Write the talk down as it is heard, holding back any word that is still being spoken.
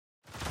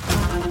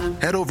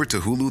Head over to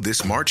Hulu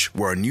this March,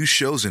 where our new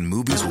shows and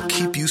movies will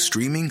keep you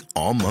streaming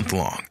all month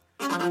long.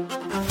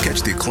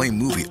 Catch the acclaimed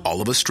movie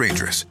All of Us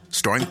Strangers,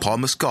 starring Paul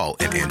Mescal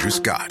and Andrew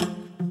Scott.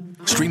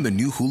 Stream the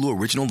new Hulu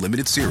original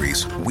limited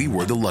series We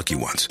Were the Lucky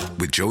Ones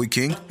with Joey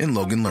King and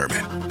Logan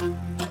Lerman.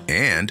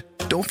 And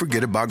don't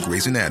forget about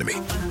Grey's Anatomy.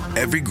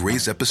 Every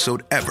Grey's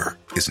episode ever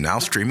is now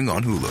streaming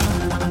on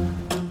Hulu.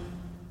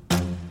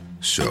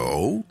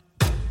 So,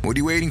 what are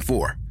you waiting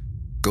for?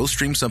 Go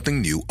stream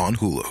something new on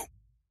Hulu.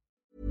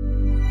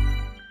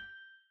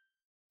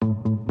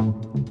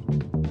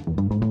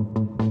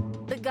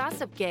 The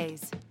Gossip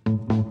Gaze.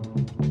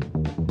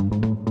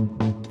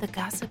 The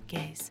Gossip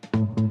Gaze.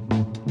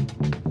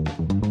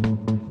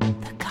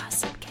 The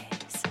Gossip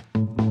Gaze.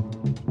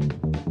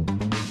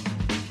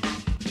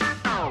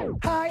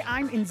 Hi,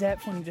 I'm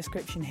Insert Funny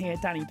Description here,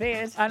 Danny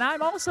Beard. And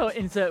I'm also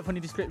Insert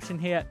Funny Description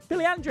here,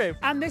 Billy Andrew.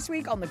 And this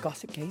week on the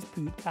Gossip Gaze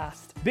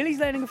podcast, Billy's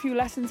learning a few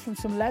lessons from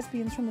some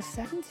lesbians from the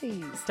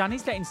 70s.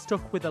 Danny's getting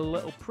stuck with a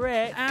little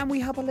prick. And we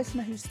have a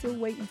listener who's still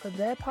waiting for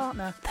their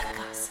partner The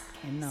Gossip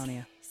in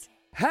Narnia.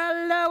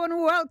 Hello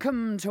and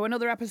welcome to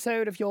another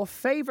episode of your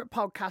favourite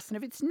podcast. And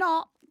if it's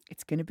not,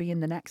 it's going to be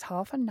in the next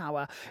half an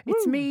hour.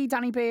 It's me,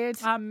 Danny Beard.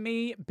 And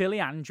me, Billy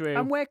Andrew.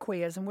 And we're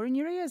queers and we're in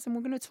your ears and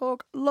we're going to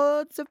talk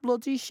loads of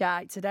bloody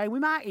shite today. We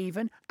might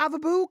even have a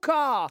boo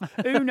car.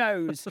 Who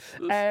knows?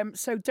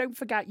 So don't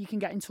forget, you can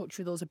get in touch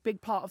with us. A big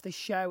part of this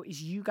show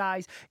is you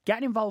guys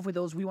getting involved with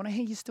us. We want to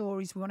hear your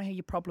stories. We want to hear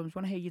your problems. We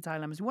want to hear your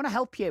dilemmas. We want to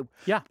help you.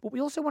 Yeah. But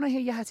we also want to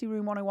hear your Hetty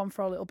Room 101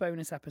 for our little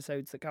bonus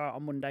episodes that go out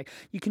on Monday.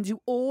 You can do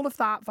all of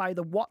that via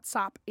the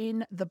WhatsApp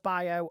in the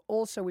bio.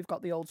 Also, we've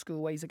got the old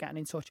school ways of getting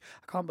in touch.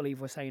 I can't believe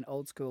we're saying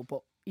old school,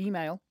 but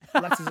email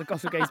letters at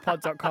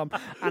gossipgazepod.com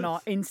and our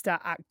Insta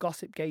at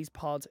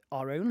gossipgazepod,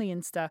 our only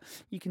Insta.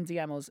 You can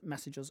DM us,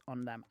 message us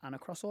on them and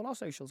across all our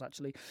socials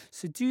actually.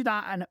 So do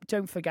that, and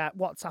don't forget,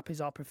 WhatsApp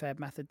is our preferred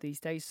method these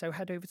days, so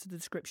head over to the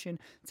description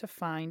to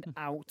find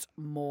out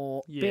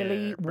more.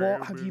 Billy,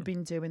 what have you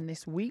been doing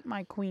this week,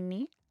 my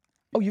queenie?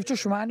 Oh, you've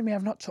just reminded me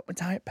I've not took my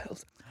diet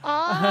pills.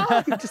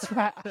 I've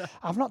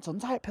not done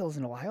diet pills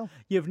in a while.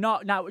 You've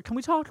not. Now, can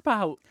we talk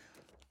about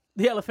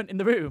the elephant in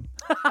the room?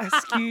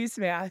 Excuse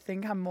me, I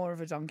think I'm more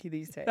of a donkey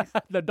these days.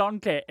 The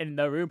donkey in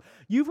the room.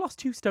 You've lost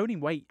 2 stone in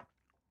weight,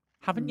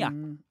 haven't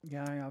you?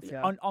 Yeah, I have,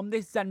 yeah. On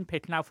this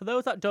Zenpic. Now, for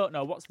those that don't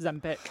know, what's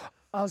Zenpic?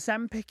 Oh,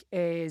 Ozempic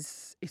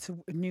it's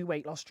a new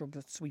weight loss drug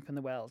that's sweeping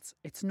the world.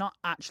 It's not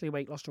actually a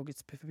weight loss drug.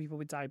 It's for people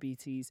with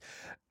diabetes.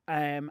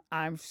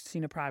 I've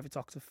seen a private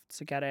doctor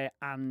to get it,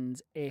 and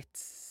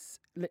it's...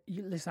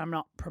 Listen, I'm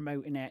not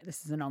promoting it.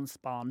 This is a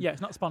non-spon. Yeah,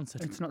 it's not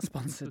sponsored. It's not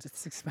sponsored.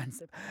 It's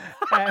expensive.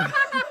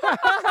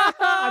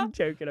 I'm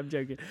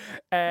joking.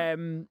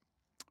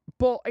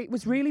 But it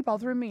was really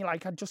bothering me.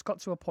 Like, I just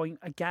got to a point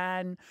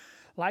again,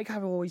 like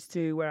I always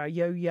do, where I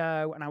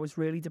yo-yo, and I was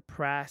really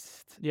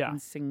depressed and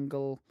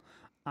single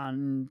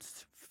and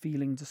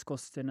feeling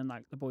disgusting, and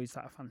like the boys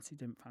that I fancied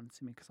didn't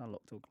fancy me because I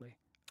looked ugly.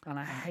 And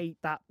I hate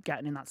that,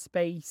 getting in that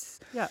space.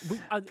 Yeah,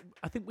 I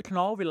think we can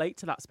all relate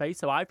to that space.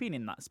 So I've been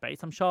in that space.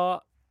 I'm sure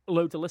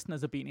loads of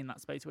listeners have been in that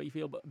space where you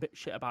feel a bit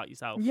shit about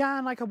yourself. Yeah,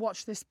 and like I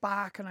watch this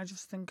back and I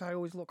just think I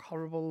always look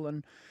horrible.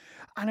 And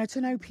I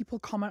don't know, people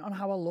comment on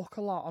how I look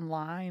a lot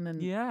online.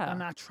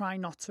 And I try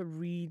not to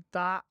read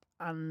that.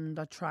 And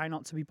I try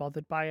not to be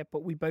bothered by it.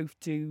 But we both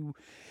do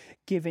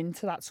give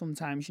into that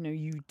sometimes. You know,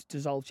 you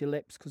dissolved your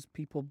lips because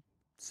people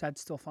said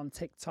stuff on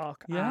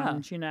TikTok,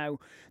 and you know,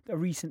 a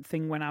recent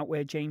thing went out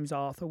where James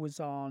Arthur was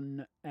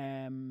on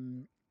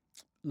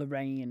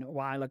Lorraine a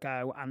while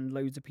ago, and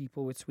loads of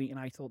people were tweeting,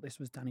 I thought this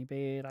was Danny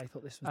Beard, I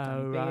thought this was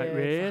Danny Beard, right,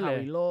 really? for how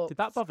he looked. Did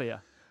that bother you?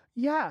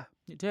 Yeah.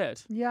 It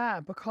did?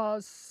 Yeah,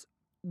 because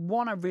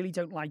one, I really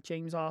don't like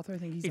James Arthur. I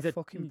think he's a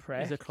fucking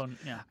prick. He's a cunt,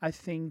 yeah. I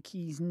think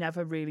he's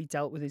never really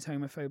dealt with his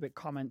homophobic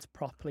comments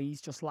properly. He's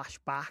just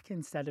lashed back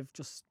instead of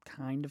just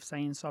kind of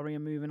saying sorry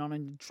and moving on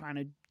and trying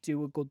to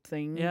do a good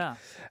thing. Yeah.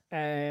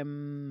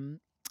 And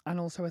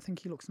also, I think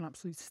he looks an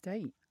absolute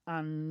state.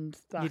 And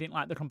you didn't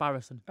like the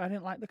comparison? I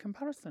didn't like the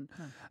comparison.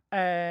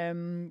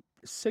 Oh.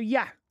 So,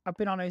 yeah, I've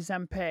been on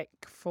Ozempic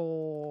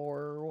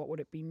for, what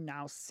would it be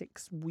now,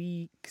 6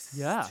 weeks?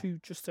 Yeah.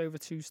 Just over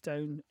 2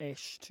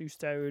 stone-ish, 2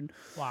 stone.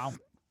 Wow.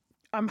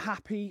 I'm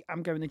happy.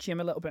 I'm going to the gym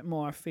a little bit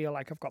more. I feel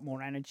like I've got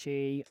more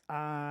energy.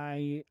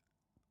 I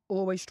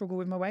always struggle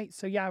with my weight.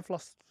 So, yeah, I've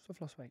lost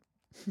weight.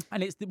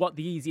 And it's the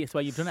easiest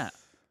way you've done it,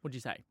 would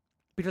you say?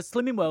 Because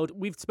Slimming World,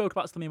 we've spoke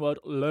about Slimming World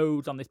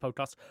loads on this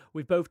podcast.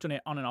 We've both done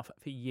it on and off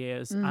for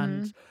years. Mm-hmm.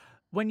 And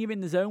when you're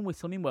in the zone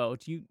with Slimming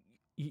World,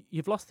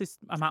 you've lost this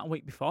amount of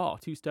weight before,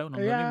 2 stone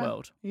on Slimming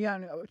World. Yeah,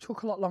 and it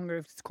took a lot longer.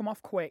 It's come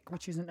off quick,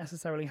 which isn't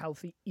necessarily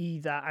healthy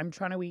either. I'm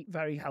trying to eat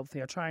very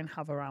healthy. I try and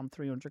have around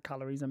 300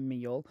 calories a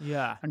meal.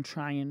 Yeah. And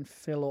try and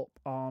fill up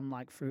on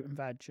like fruit and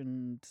veg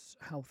and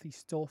healthy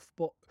stuff.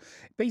 But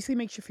it basically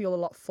makes you feel a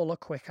lot fuller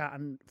quicker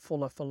and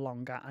fuller for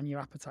longer, and your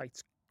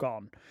appetite's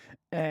gone.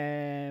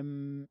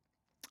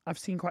 I've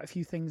seen quite a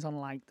few things on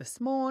like This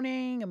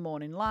Morning and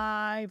Morning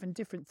Live and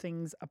different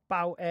things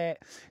about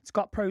it. It's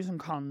got pros and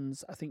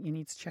cons. I think you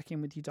need to check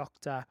in with your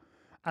doctor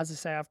as I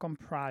say, I've gone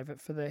private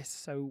for this,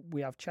 so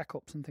we have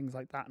checkups and things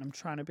like that, and I'm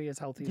trying to be as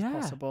healthy as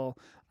possible.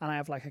 And I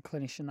have like a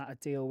clinician that I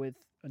deal with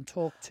and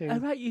talk to. Oh,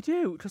 right, you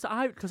do, because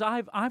I've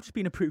just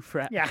been approved for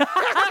it. Yeah.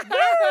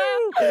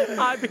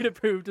 I've been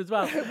approved as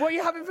well. What are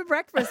you having for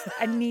breakfast?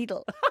 A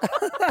needle.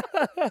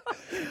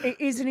 It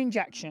is an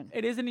injection.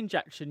 It is an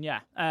injection,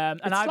 yeah.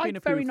 And It's I've like been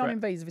approved very for it.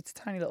 non-invasive. It's a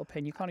tiny little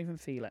pin. You can't even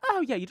feel it.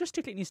 Oh yeah, you just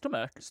stick it in your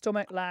stomach.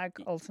 Stomach, leg,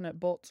 alternate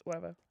butt,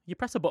 whatever. You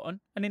press a button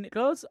and in it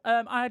goes.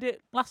 I had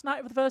it last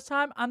night for the first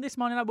time, and this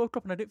morning I woke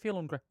up and I didn't feel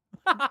hungry.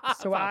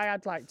 So I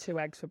had like 2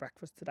 eggs for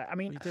breakfast today. I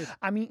mean, You did.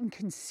 I'm eating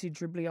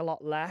considerably a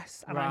lot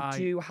less, and I Right.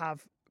 do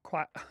have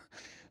quite.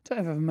 Don't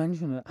know if I've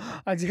mentioned it.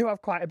 I do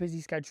have quite a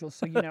busy schedule,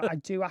 so I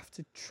do have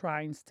to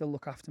try and still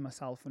look after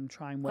myself and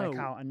try and work Oh.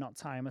 out and not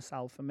tire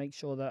myself and make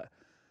sure that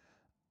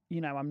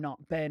I'm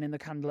not burning the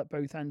candle at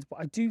both ends. But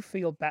I do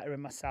feel better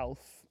in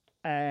myself,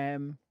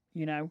 and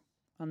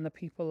the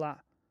people that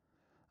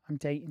I'm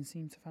dating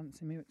seem to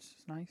fancy me, which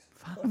is nice.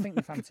 I think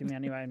they fancy me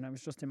anyway, and it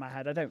was just in my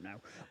head. I don't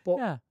know, but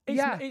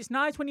Yeah, it's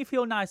nice when you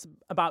feel nice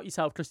about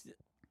yourself, because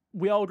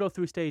we all go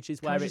through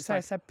stages Can where I just it's say I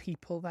like said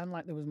people then,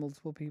 like there was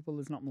multiple people.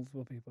 There's not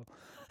multiple people.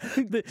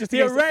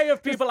 the array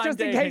of people I'm just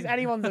in dating. case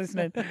anyone's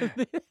listening.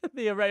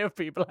 the array of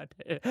people I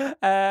date.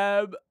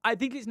 I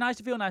think it's nice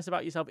to feel nice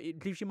about yourself. It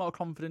gives you more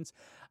confidence,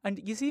 and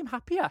you seem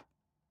happier.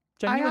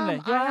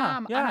 Genuinely, I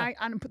am. Yeah.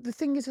 But the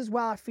thing is as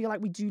well, I feel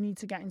like we do need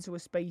to get into a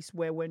space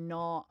where we're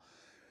not.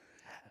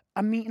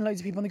 I'm meeting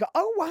loads of people and they go,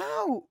 "Oh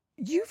wow,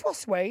 you've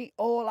lost weight,"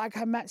 or like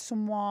I met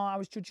someone. I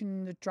was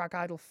judging the Drag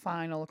Idol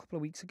final a couple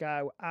of weeks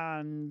ago,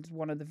 and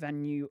one of the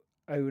venue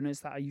owners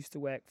that I used to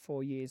work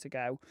for years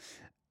ago.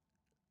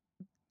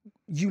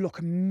 You look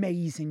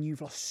amazing.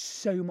 You've lost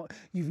so much.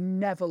 You've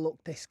never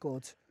looked this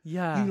good.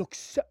 Yeah. You look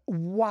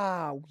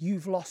wow.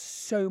 You've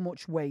lost so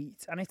much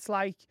weight, and it's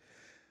like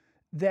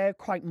they're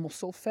quite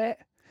muscle fit,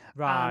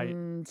 Right.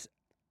 and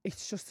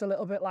it's just a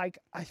little bit like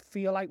I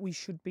feel like we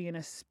should be in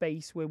a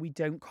space where we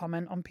don't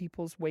comment on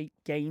people's weight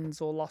gains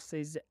or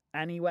losses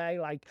anyway.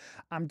 Like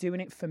I'm doing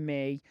it for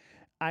me.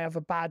 I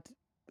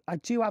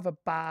do have a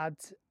bad.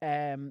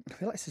 I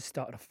feel like this has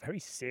started off very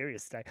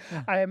serious today.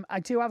 I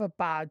do have a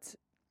bad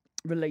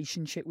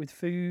relationship with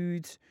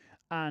food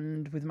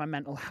and with my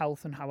mental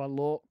health and how I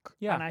look.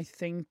 Yeah. And I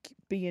think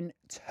being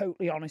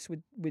totally honest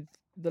with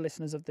the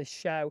listeners of this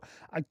show,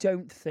 I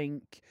don't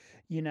think,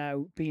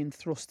 being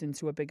thrust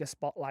into a bigger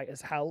spotlight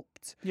has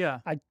helped. Yeah.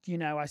 I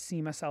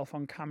see myself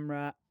on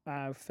camera.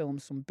 I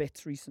filmed some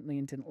bits recently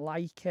and didn't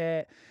like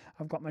it.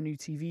 I've got my new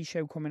TV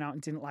show coming out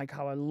and didn't like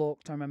how I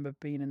looked. I remember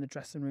being in the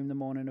dressing room the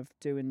morning of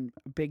doing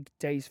a big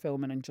day's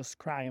filming and just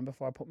crying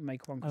before I put my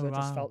makeup on because I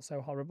just felt so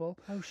horrible.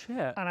 Oh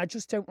shit. And I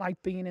just don't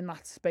like being in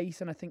that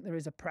space. And I think there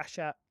is a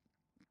pressure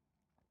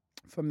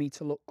for me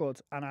to look good.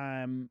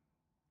 And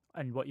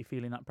And what you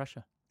feel in that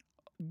pressure?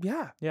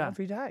 yeah, Yeah.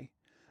 every day.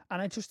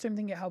 And I just don't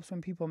think it helps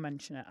when people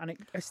mention it. And it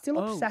still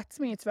Oh. upsets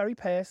me. It's very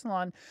personal.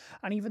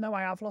 And even though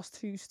I have lost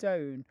 2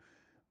 stone,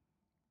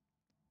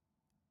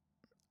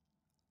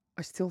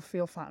 I still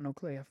feel fat and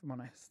ugly, if I'm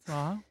honest.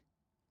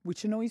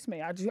 Which annoys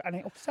me. And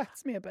it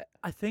upsets me a bit.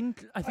 I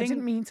think I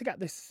didn't mean to get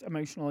this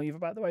emotional either,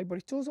 by the way, but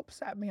it does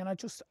upset me. And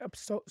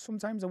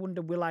sometimes I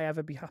wonder, will I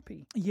ever be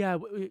happy? Yeah,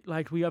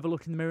 like we ever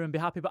look in the mirror and be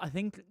happy, but I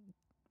think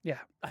Yeah.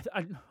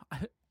 I,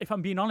 if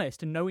I'm being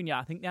honest and knowing you,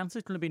 I think the answer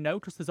is going to be no,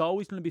 because there's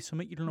always going to be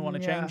something you're going to want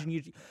to change, and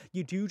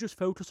you do just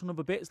focus on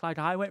other bits. Like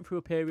I went through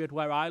a period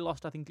where I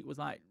lost, I think it was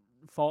like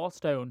 4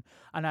 stone,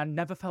 and I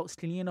never felt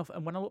skinny enough.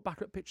 And when I look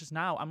back at pictures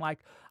now, I'm like,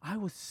 I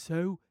was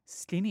so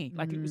skinny,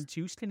 like it was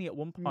too skinny at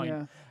one point.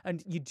 Yeah.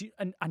 And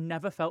and I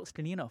never felt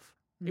skinny enough.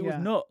 It was Yeah.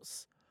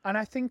 nuts. And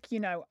I think,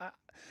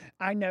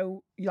 I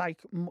know,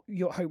 like,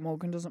 your Hope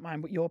Morgan doesn't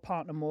mind, but your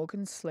partner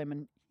Morgan's slim,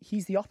 and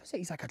he's the opposite.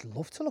 He's like, I'd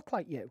love to look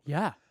like you.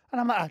 Yeah.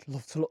 And I'm like, I'd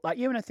love to look like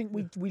you. And I think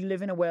we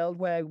live in a world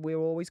where we're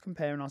always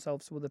comparing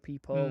ourselves to other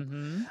people.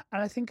 Mm-hmm.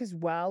 And I think as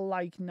well,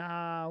 like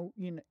now,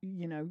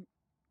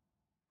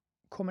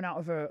 coming out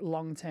of a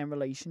long-term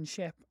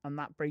relationship and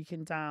that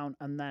breaking down,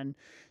 and then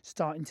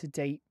starting to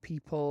date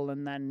people,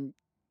 and then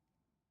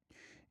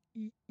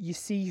you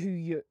see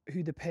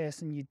who the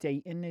person you're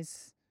dating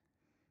is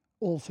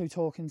also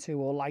talking to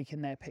or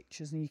liking their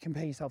pictures, and you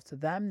compare yourself to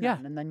them then,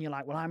 Yeah. and then you're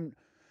like, well, and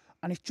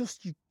it's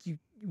just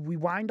we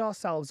wind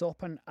ourselves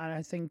up, and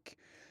I think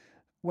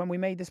when we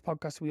made this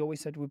podcast, we always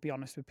said we'd be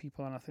honest with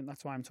people, and I think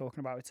that's why I'm talking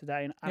about it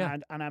today.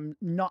 And I'm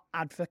not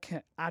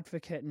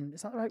advocating.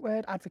 Is that the right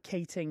word?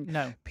 Advocating.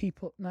 No.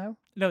 People. No.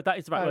 No, that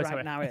is the right word. Right,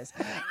 Sorry. now it is.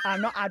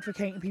 I'm not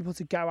advocating people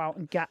to go out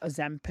and get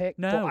Ozempic,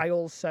 No. but I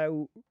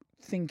also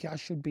think I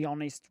should be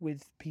honest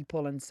with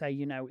people and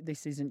say,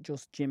 this isn't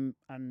just gym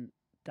and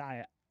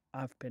diet.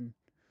 I've been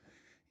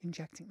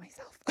injecting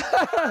myself.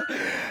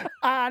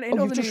 And in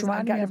other news,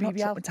 I'm getting a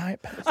BBL.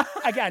 Diet pills.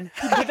 Again.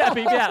 You get a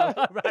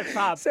BBL. Right,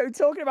 fab. So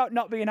talking about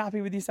not being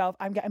happy with yourself,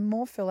 I'm getting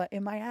more filler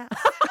in my ass.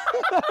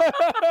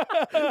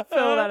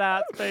 Fill that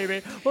out,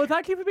 baby. Well,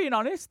 thank you for being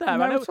honest there.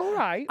 No, I know, it's all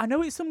right. I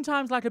know it's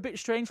sometimes like a bit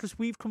strange because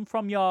we've come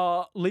from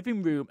your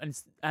living room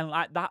and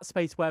like that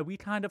space where we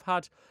kind of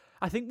had,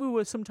 I think we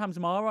were sometimes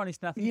more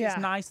honest, and I think Yeah.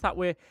 it's nice that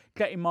we're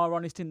getting more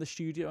honest in the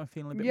studio and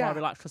feeling a bit Yeah. more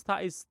relaxed, because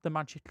that is the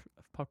magic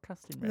of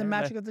podcasting, really. The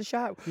magic of the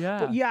show. Yeah.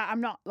 But yeah,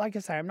 I'm not, like I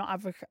say, I'm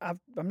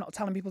not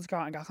telling people to go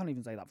out and I can't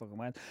even say that fucking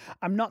word.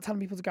 I'm not telling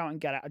people to go out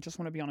and get it. I just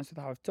want to be honest with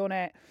how I've done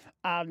it.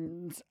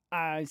 And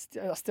I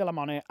still am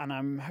on it, and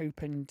I'm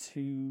hoping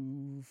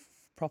to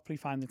properly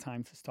find the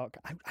time to start.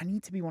 I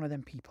need to be one of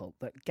them people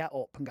that get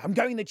up and go, I'm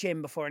going to the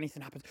gym before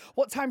anything happens.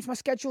 What time's my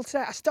schedule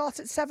today? I start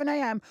at 7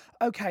 a.m.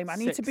 Okay, I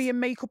need to 6. be in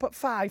makeup at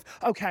 5.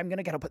 Okay, I'm going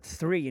to get up at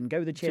 3 and go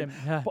to the gym.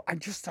 Yeah. But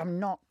I'm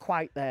not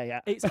quite there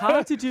yet. It's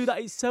hard to do that.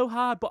 It's so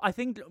hard. But I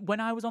think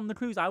when I was on the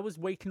cruise, I was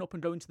waking up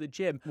and going to the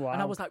gym. Wow.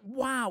 And I was like,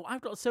 wow,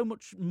 I've got so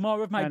much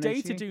more of my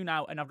day to Energy. do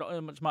now. And I've got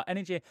so much more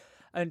energy.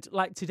 And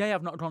like today,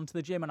 I've not gone to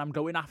the gym, and I'm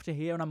going after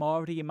here, and I'm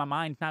already in my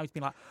mind now. It's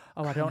been like,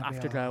 oh, I don't have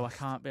to go. I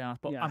can't be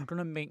honest. But Yeah. I'm going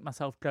to make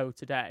myself go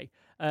today.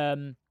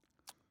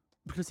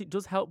 Because it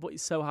does help, but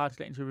it's so hard to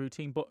get into a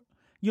routine. But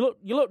you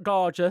look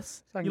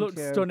gorgeous. Thank you look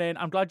you. stunning.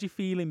 I'm glad you're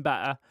feeling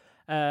better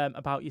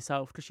about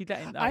yourself, because you're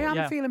getting that. I am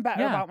yeah. feeling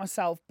better Yeah. about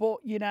myself, but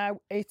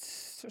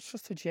it's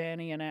just a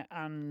journey in it,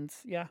 and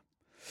yeah,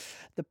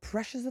 the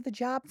pressures of the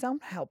job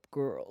don't help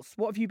girls.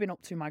 What have you been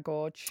up to, my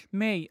gorge?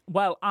 Me?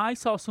 Well, I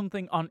saw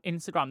something on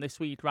Instagram this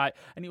week, right?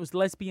 And it was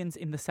lesbians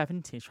in the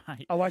 70s,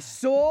 right? Oh, I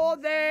saw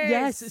this.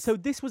 Yes, so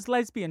this was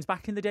lesbians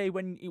back in the day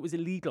when it was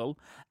illegal.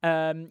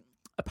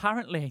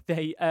 Apparently,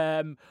 they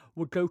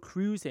would go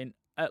cruising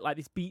at like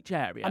this beach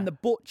area. And the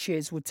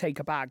butchers would take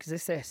a bag.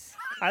 Is this?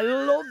 I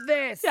love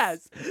this.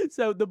 Yes.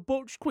 So the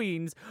butch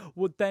queens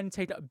would then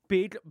take a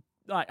big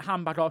like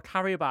handbag or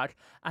carrier bag,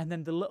 and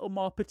then the little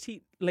more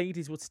petite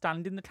ladies would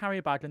stand in the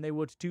carrier bag and they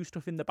would do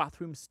stuff in the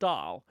bathroom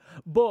stall.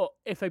 But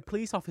if a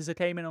police officer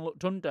came in and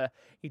looked under,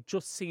 he'd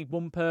just see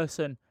one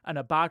person and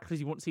a bag because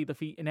he wouldn't see the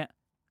feet in it.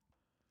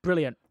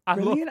 Brilliant.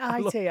 Brilliant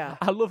idea.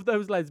 I love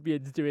those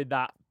lesbians doing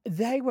that.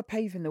 They were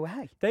paving the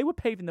way. They were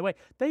paving the way.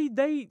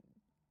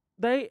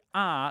 They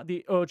are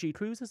the OG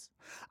cruisers.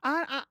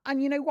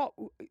 And you know what?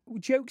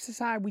 Jokes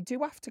aside, we do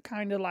have to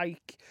kind of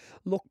like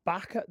look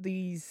back at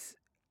these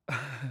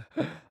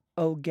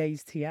old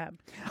gays TM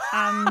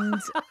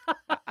and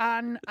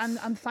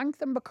thank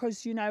them,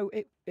 because you know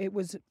it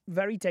was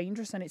very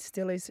dangerous, and it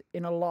still is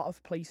in a lot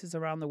of places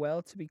around the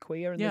world to be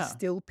queer, and Yeah. there's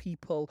still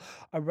people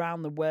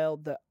around the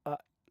world that are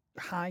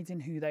hiding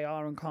who they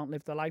are and can't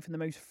live their life. And the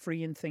most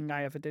freeing thing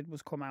I ever did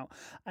was come out,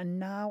 and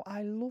now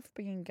I love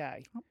being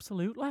gay.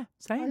 Absolutely.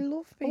 Same. I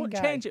love I being won't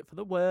gay. change it for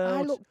the world.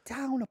 I look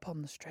down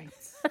upon the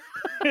streets.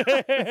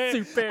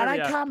 Superior. And I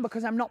can,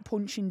 because I'm not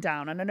punching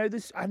down. And I know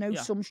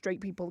Yeah. some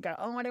straight people go,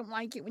 oh, I don't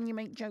like it when you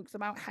make jokes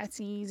about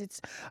hetties.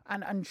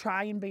 And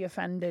try and be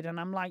offended. And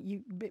I'm like,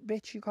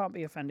 bitch, you can't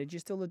be offended. You're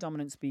still the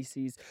dominant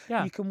species.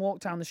 Yeah. You can walk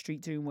down the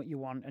street doing what you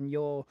want, and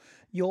your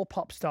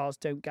pop stars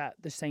don't get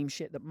the same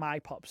shit that my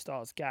pop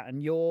stars get,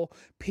 and your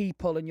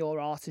people and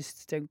your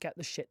artists don't get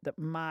the shit that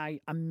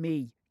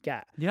me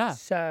get. Yeah.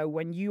 So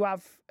when you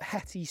have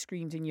hetty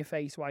screamed in your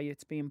face while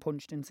it's being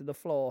punched into the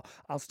floor,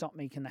 I'll stop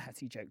making the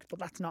hetty jokes. But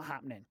that's not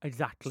happening.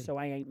 Exactly. So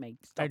I ain't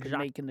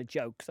making the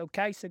jokes.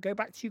 Okay, so go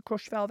back to your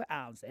crushed velvet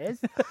houses.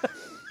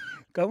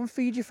 Go and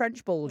feed your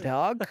French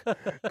bulldog.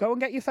 Go and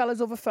get your fella's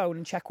other phone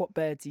and check what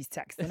birds he's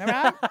texting, all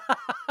right?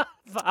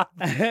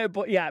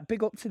 But yeah,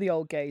 big up to the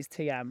old gays,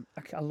 TM.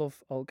 I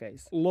love old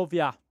gays. Love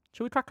ya.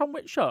 Shall we crack on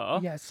with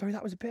show? Yeah, sorry,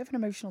 that was a bit of an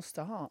emotional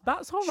start.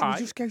 That's all Should right.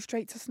 we just go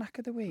straight to snack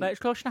of the week? Let's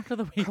go snack of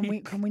the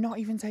week. Can we not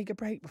even take a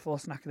break before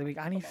snack of the week?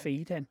 I need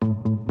feeding.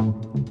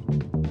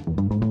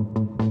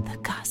 The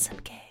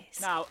Gossip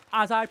Gaze. Now,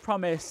 as I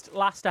promised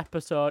last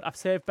episode, I've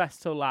saved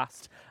best till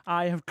last.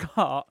 I have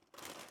got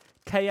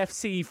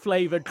KFC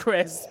flavoured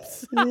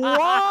crisps. What?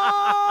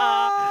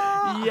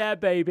 Yeah,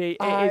 baby.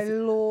 I It is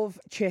love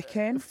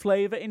chicken.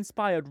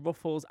 flavour-inspired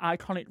Ruffles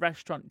iconic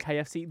restaurant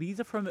KFC. These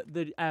are from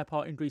the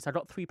airport in Greece. I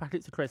got 3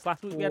 packets of crisps.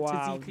 Last week we had Wow,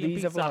 tzatziki and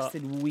these have Pizza Hut.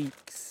 lasted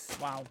weeks.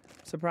 Wow.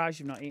 Surprised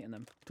you've not eaten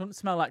them. Doesn't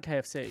smell like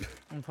KFC,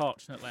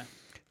 unfortunately.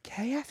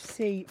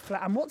 KFC,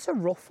 and what's a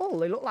ruffle?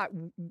 They look like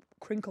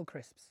crinkle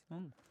crisps.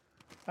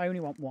 I only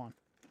want one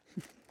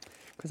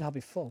because I'll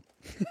be full.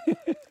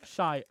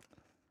 Shite.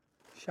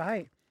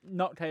 Shite.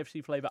 Not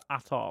KFC flavour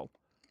at all.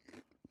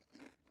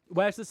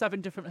 Where's the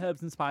 7 different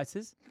herbs and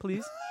spices,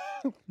 please?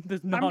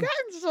 There's none. I'm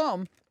getting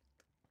some.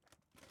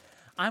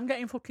 I'm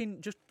getting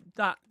fucking just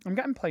that. I'm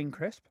getting plain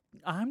crisp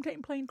I'm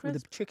getting plain with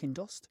crisp. the chicken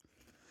dust.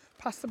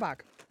 Pass the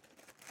bag.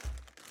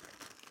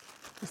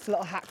 Just a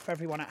little hack for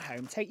everyone at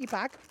home. Take your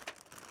bag.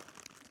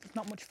 There's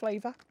not much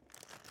flavour.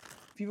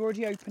 If you've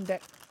already opened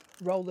it,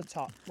 roll the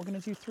top. We're going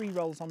to do 3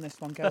 rolls on this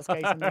one, girls,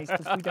 gays and gays,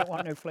 because we don't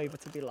want no flavour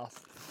to be lost.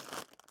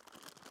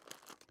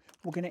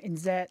 We're going to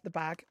insert the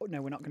bag. Oh,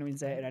 no, we're not going to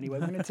insert it anyway.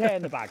 We're going to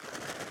turn the bag.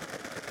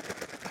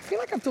 I feel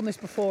like I've done this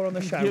before on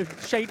the show. You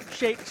shake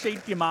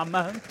your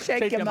mama.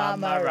 Shake your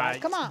mama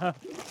right. Come on.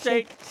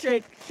 Shake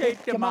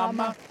your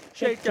mama.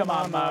 Shake your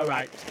mama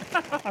right.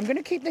 I'm going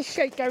to keep this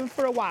shake going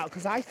for a while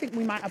because I think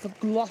we might have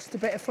lost a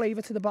bit of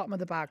flavour to the bottom of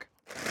the bag.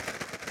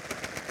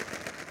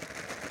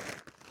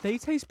 They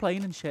taste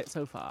plain and shit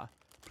so far.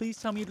 Please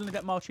tell me you're going to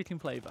get more chicken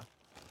flavour.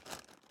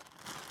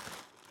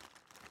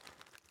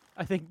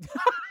 I think.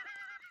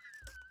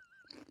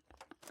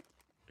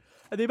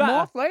 Are they better?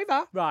 More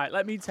flavour. Right,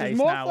 let me taste There's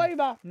more now.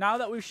 flavour. Now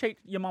that we've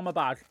shaked your mama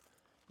bag,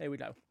 here we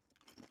go.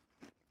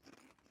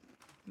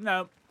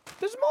 No,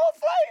 There's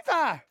more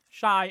flavour.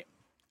 shy.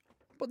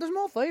 But there's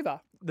more flavour.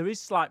 There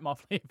is slight more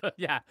flavour.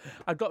 Yeah,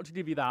 I've got to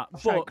give you that.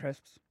 Shite But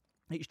crisps.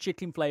 it's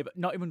chicken flavour.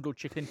 Not even good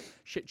chicken.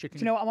 Shit chicken.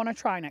 Do you know what I want to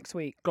try next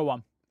week? Go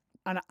on.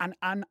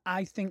 And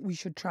I think we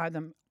should try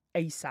them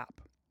ASAP.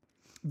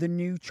 The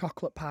new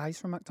chocolate pies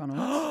from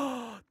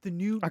McDonald's. The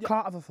new. I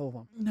can't have a full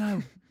one.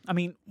 No. I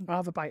mean, I'll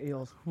have a bite of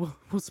yours.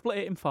 we'll split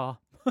it in four.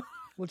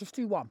 We'll just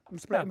do one. We'll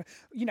split Yeah. them.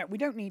 You know, we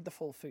don't need the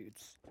full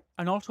foods.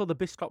 And also the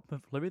Biscoff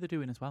McFlurry they're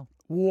doing as well.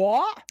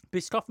 What?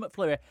 Biscoff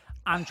McFlurry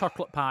and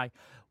chocolate pie.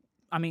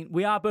 I mean,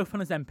 we are both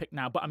on a Zempic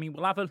now, but I mean,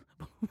 we'll have a...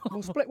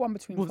 We'll split one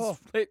between We'll four.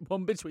 split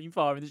one between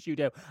four in the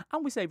studio.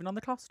 And we're saving on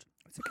the cost.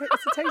 It's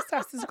a taste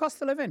test. There's a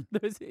cost of living.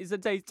 It's a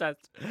taste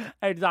test.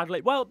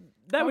 Exactly. Well,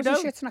 there That we was go.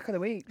 a shit snack of the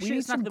week. We Shit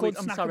need snack some of the good week,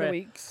 I'm snack sorry. of the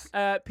weeks.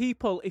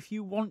 People, if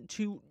you want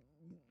to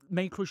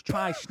make us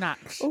try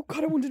snacks, Oh,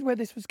 God, I wondered where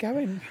this was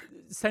going.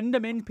 send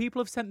them in. People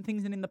have sent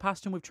things in the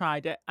past and we've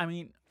tried it. I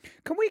mean,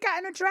 Can we get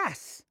an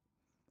address?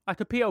 like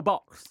a P.O.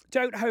 box.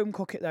 Don't home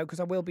cook it, though, because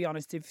I will be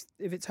honest, if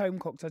it's home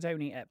cooked, I don't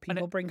eat it.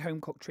 People bring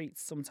home cooked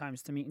treats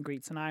sometimes to meet and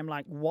greets, and I'm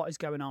like, what is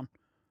going on?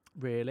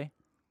 Really?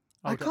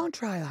 I can't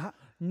try that.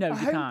 No, A you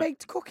home can't.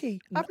 baked cookie.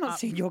 I've not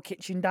seen your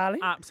kitchen, darling.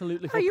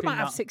 Absolutely. Oh, you fucking might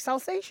have not. 6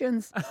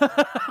 Alsatians.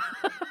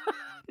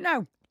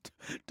 No.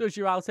 Does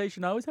your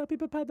Alsatian always help you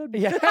prepare them?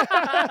 Yeah.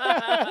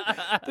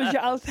 Does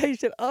your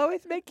Alsatian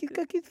always make you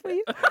cookies for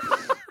you?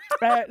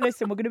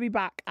 Listen, we're going to be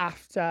back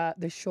after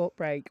this short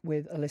break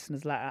with a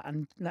listener's letter.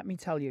 And let me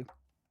tell you,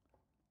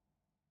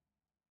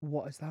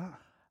 what is that?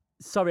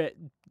 Sorry,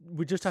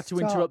 we just had to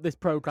Stop. interrupt this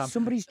programme.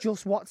 Somebody's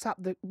just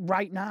WhatsApped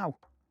right now.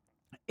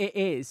 It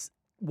is.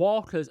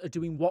 Walkers are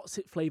doing What's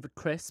It flavoured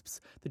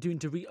crisps. They're doing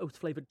Doritos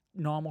flavoured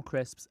normal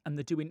crisps. And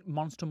they're doing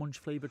Monster Munch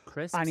flavoured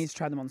crisps. I need to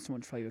try them on so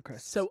much flavour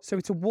crisp. So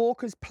it's a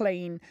Walker's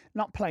plain,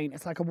 not plain,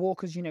 it's like a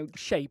Walker's,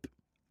 shape.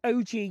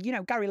 OG,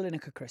 Gary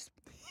Lineker crisp.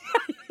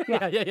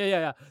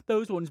 Yeah.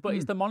 Those ones. But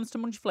it's the Monster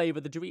Munch flavour,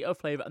 the Dorito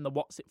flavour, and the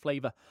What's It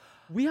flavour.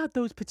 We had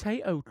those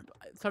potato...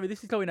 Sorry,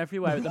 this is going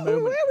everywhere at the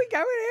moment. Where are we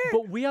going here?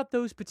 But we had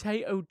those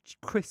potato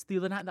crisps the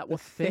other night that were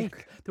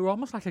thick. They were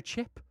almost like a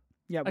chip.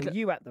 Yeah, well, like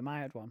you ate them. I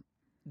had one.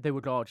 They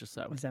were gorgeous,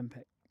 though.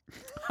 Zempic.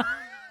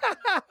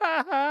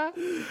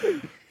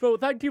 Well,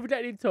 thank you for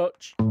getting in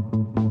touch.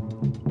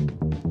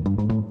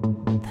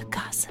 The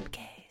Gossip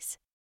Gaze.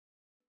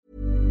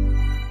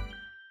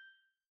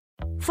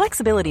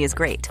 Flexibility is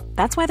great.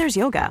 That's why there's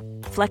yoga.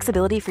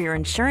 Flexibility for your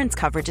insurance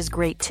coverage is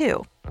great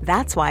too.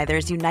 That's why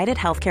there's United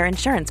Healthcare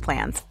Insurance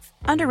Plans.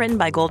 Underwritten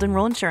by Golden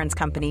Rule Insurance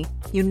Company,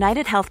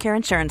 United Healthcare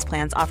Insurance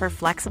Plans offer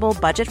flexible,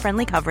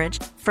 budget-friendly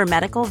coverage for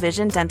medical,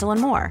 vision, dental, and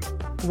more.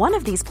 One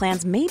of these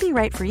plans may be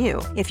right for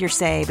you if you're,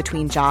 say,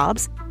 between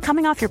jobs,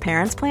 coming off your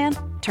parents' plan,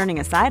 turning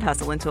a side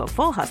hustle into a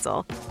full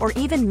hustle, or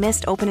even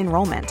missed open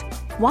enrollment.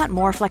 Want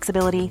more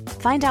flexibility?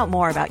 Find out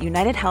more about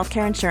United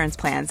Healthcare Insurance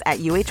Plans at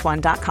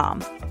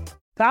uh1.com.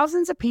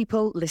 Thousands of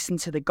people listen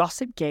to The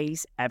Gossip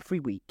Gaze every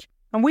week,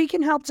 and we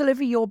can help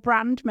deliver your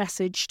brand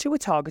message to a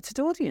targeted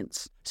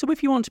audience. So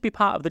if you want to be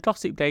part of the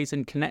Gossip Days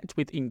and connect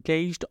with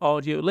engaged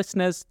audio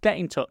listeners, get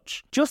in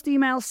touch. Just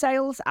email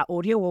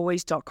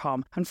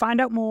sales@audioalways.com and find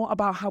out more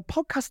about how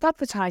podcast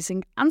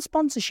advertising and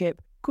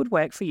sponsorship could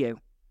work for you.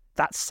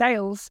 That's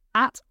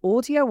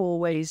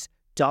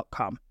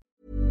sales@audioalways.com.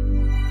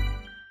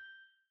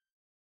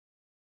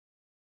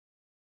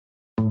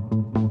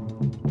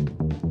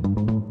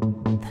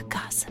 The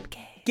Gossip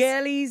Gaze.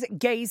 Girlies,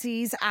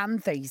 gazies,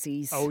 and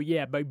thaysies. Oh,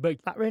 yeah, baby.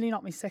 That really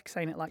knocked me sick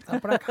saying it like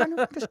that, but I kind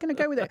of just going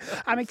to go with it.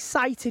 I'm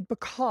excited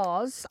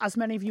because, as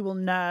many of you will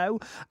know,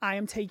 I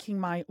am taking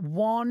my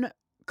one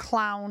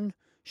clown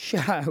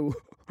show.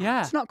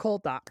 Yeah. It's not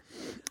called that,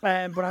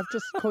 but I've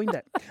just coined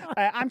it.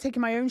 I'm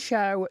taking my own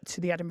show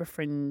to the Edinburgh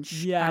Fringe.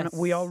 Yes. And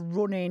we are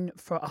running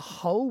for a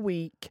whole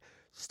week,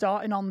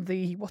 starting on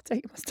the... What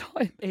date am I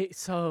starting?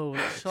 It's so...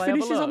 Shall I have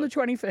a Finishes on the look?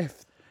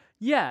 25th.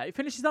 Yeah, it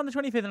finishes on the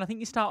 25th, and I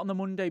think you start on the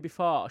Monday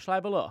before. Shall I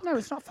have a look? No,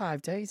 it's not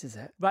 5 days, is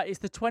it? Right, it's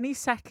the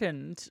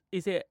 22nd.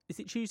 Is it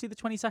Tuesday the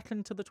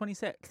 22nd to the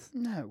 26th?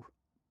 No.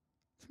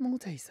 It's more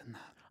days than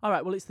that. All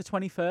right, well, it's the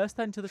 21st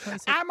then to the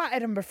 26th. I'm at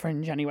Edinburgh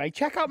Fringe anyway.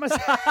 Check out my...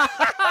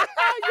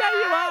 Yeah,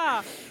 you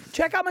are.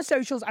 Check out my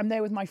socials. I'm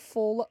there with my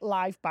full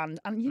live band.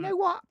 And you know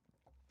what?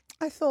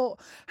 I thought,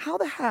 how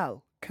the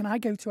hell can I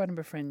go to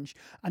Edinburgh Fringe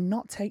and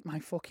not take my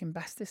fucking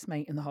bestest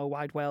mate in the whole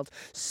wide world?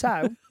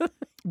 So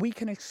we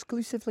can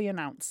exclusively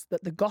announce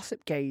that the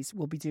Gossip Gaze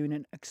will be doing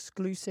an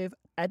exclusive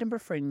Edinburgh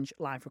Fringe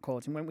live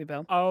recording, won't we,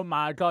 Bill? Oh,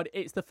 my God.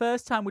 It's the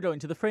first time we're going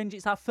to the Fringe.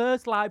 It's our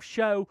first live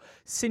show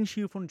since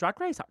You've Won Drag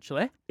Race,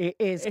 actually. It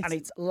is, and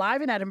it's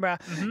live in Edinburgh.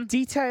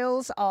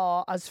 Details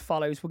are as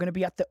follows. We're going to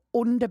be at the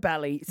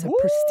Underbelly. It's a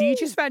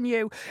prestigious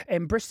venue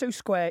in Bristow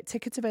Square.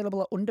 Tickets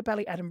available at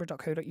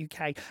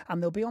underbellyedinburgh.co.uk,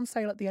 and they'll be on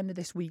sale at the end of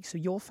this week, so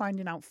you're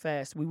finding out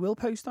first. We will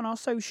post on our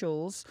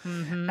socials.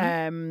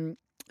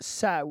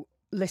 So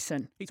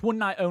Listen. It's one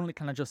night only,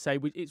 can I just say?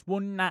 It's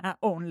one night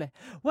only.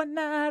 One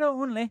night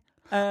only.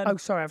 Oh,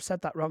 sorry, I've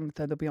said that wrong.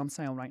 They'll be on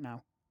sale right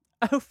now.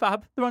 Oh,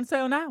 fab. They're on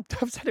sale now.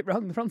 I've said it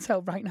wrong. They're on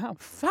sale right now.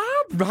 Fab.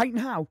 Right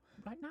now.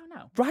 Right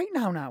now. Right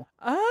now.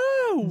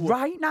 Oh.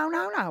 Right now.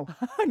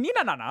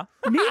 Nina.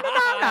 Nina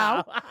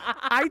now.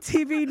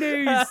 ITV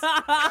News.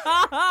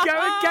 Go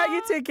and get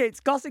your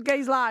tickets. Gossip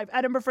Gays Live,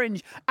 Edinburgh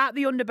Fringe, at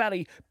the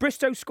Underbelly,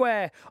 Bristow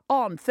Square,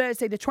 on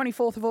Thursday, the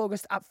 24th of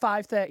August at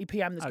 5:30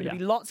 p.m. There's going to be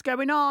lots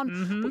going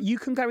on, but you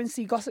can go and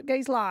see Gossip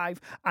Gays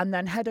Live and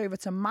then head over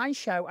to my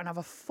show and have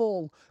a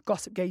full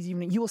Gossip Gays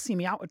evening. You will see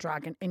me out of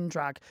drag and in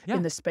drag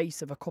in the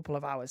space of a couple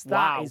of hours.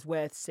 That is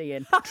worth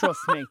seeing. Trust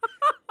me.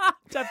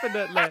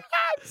 Definitely. I'm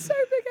so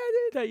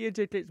big-headed. Get your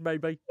tickets,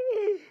 baby.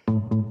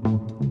 The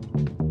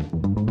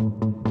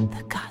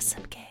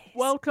Gossip Gays.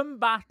 Welcome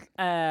back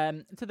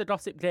to the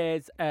Gossip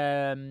Days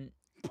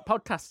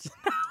podcast.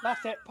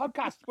 That's it.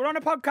 Podcast. We're on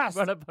a podcast.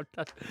 We're on a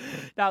podcast.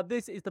 Now,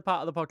 this is the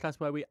part of the podcast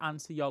where we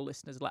answer your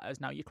listeners' letters.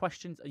 Now, your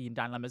questions are your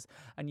dilemmas,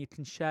 and you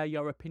can share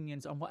your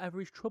opinions on whatever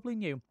is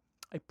troubling you.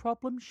 A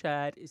problem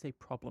shared is a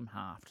problem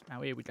halved.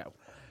 Now, here we go.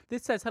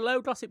 This says,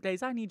 hello, Gossip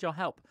Days. I need your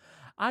help.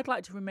 I'd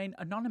like to remain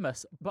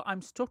anonymous, but I'm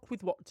stuck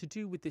with what to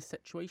do with this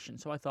situation,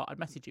 so I thought I'd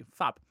message you.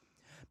 Fab.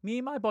 Me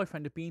and my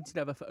boyfriend have been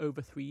together for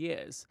over 3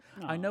 years.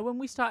 Aww. I know when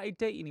we started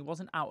dating, he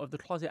wasn't out of the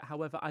closet.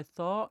 However, I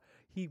thought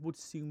he would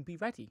soon be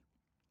ready.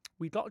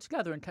 We got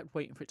together and kept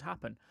waiting for it to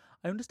happen.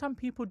 I understand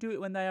people do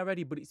it when they are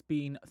ready, but it's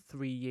been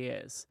 3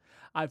 years.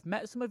 I've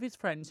met some of his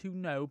friends who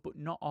know, but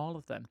not all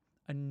of them,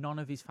 and none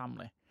of his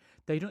family.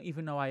 They don't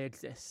even know I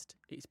exist.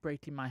 It's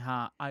breaking my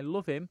heart. I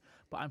love him,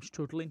 but I'm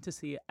struggling to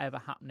see it ever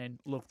happening.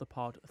 Love the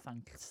pod.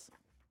 Thanks.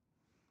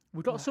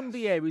 We've got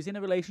somebody here who's in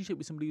a relationship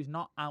with somebody who's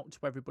not out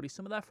to everybody.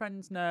 Some of their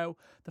friends know,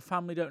 the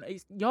family don't.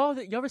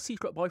 You're a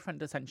secret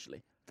boyfriend,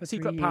 essentially. For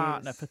secret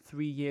partner for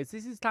 3 years.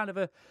 This is kind of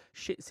a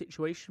shit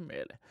situation,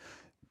 really.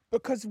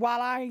 Because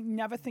while I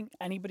never think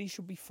anybody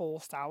should be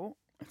forced out,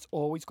 it's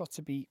always got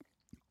to be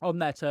on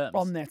their terms.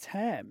 On their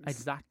terms.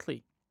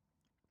 Exactly.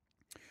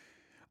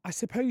 I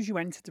suppose you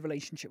entered the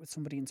relationship with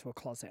somebody into a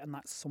closet, and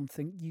that's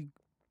something you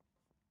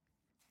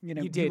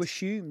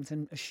assumed,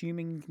 and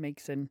assuming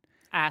makes an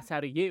ass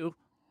out of you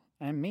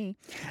and me,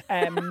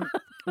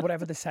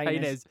 whatever the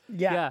saying is.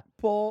 Yeah,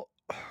 but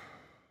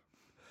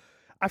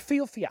I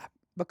feel for you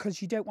because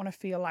you don't want to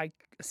feel like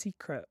a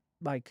secret,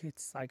 like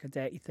it's like a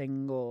dirty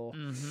thing, or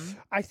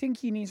I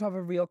think you need to have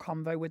a real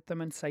convo with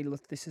them and say,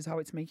 look, this is how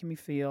it's making me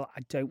feel.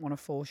 I don't want to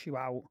force you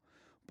out,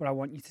 but I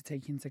want you to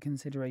take into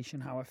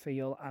consideration how I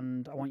feel,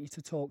 and I want you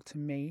to talk to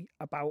me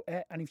about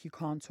it. And if you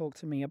can't talk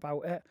to me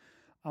about it,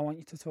 I want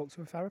you to talk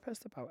to a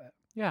therapist about it.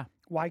 Yeah.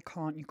 Why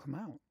can't you come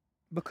out?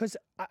 Because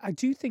I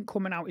do think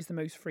coming out is the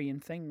most freeing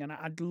thing, and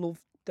I'd love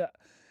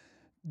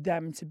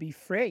them to be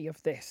free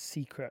of this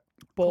secret.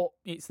 But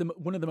it's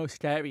one of the most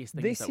scariest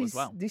things though, as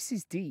well. This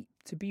is deep.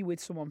 To be with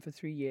someone for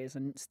 3 years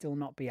and still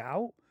not be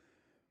out.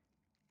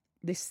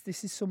 This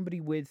is somebody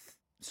with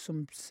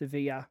some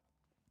severe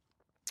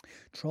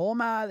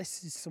trauma.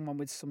 This is someone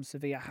with some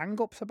severe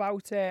hang-ups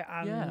about it,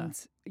 and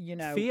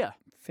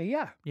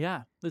fear.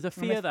 Yeah, there's a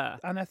fear there,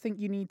 and I think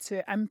you need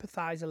to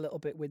empathise a little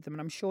bit with them,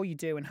 and I'm sure you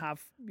do and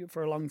have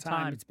for a long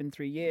time. It's been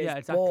 3 years. Yeah,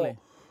 exactly.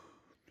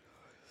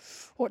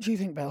 What do you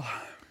think, Bill?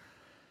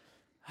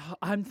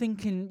 I'm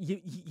thinking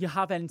you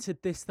have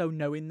entered this though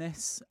knowing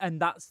this,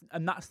 and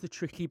that's the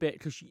tricky bit,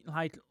 because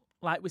like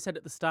we said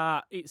at the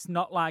start, it's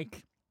not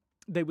like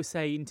they were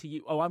saying to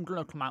you, oh, I'm going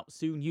to come out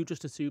soon. You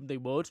just assumed they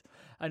would.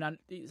 And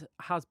it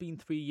has been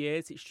 3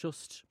 years. It's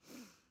just,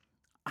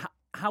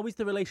 how is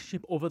the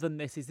relationship other than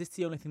this? Is this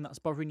the only thing that's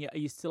bothering you? Are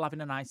you still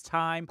having a nice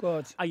time?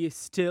 Good. Are you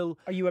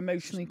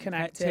emotionally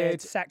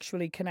connected?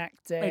 Sexually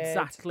connected?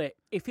 Exactly.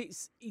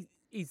 Is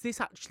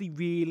this actually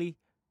really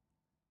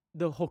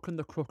the hook and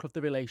the crook of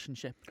the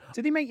relationship?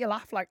 Do they make you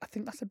laugh? Like, I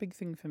think that's a big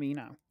thing for me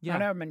now. Yeah. I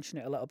know I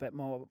mentioned it a little bit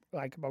more,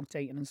 like about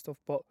dating and stuff,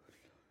 but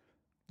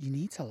you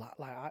need to laugh.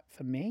 Like,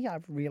 for me,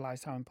 I've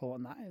realised how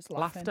important that is.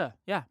 Laughter,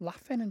 yeah.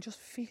 Laughing and just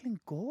feeling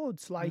good.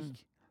 Like,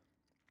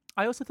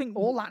 I also think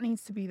all that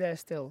needs to be there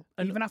still.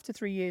 Even after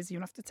 3 years,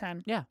 even after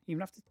 10. Yeah.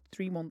 Even after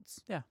 3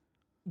 months. Yeah.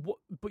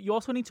 But you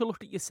also need to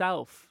look at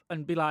yourself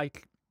and be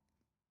like,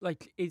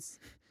 is...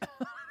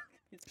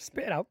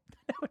 Spit it out.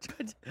 Were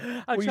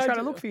you trying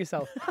to look for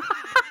yourself?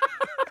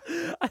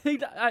 I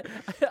think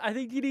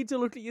you need to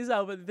look at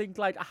yourself and think,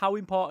 like, how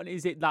important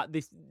is it that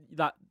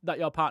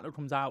your partner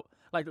comes out?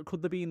 Like,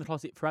 could they be in the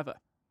closet forever?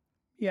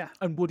 Yeah.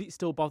 And would it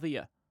still bother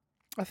you?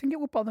 I think it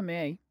would bother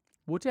me.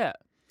 Would it?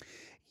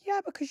 Yeah,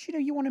 because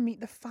you want to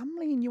meet the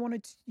family, and you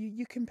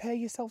compare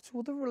yourself to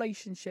other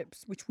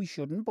relationships, which we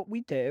shouldn't, but we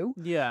do.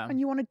 Yeah. And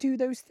you want to do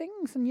those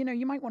things, and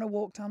you might want to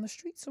walk down the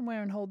street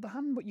somewhere and hold the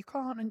hand, but you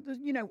can't, and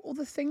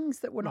other things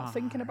that we're not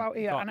thinking about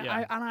here.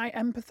 I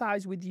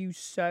empathise with you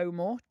so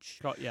much.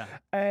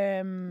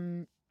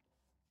 I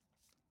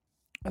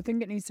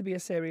think it needs to be a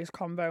serious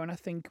convo, and I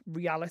think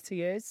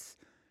reality is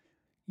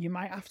you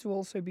might have to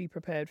also be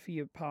prepared for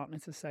your partner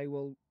to say,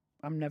 well,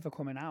 I'm never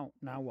coming out.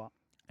 Now what?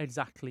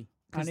 Exactly.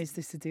 And is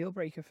this a deal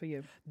breaker for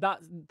you?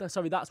 That's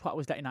what I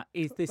was getting at.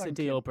 Is this a Thank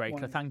deal you. breaker?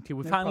 Wonderful. Thank you.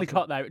 We No finally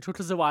problem. got there. It took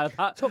us a while.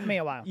 Took me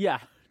a while. Yeah.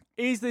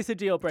 Is this a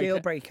deal breaker? Deal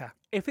breaker.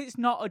 If it's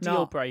not a deal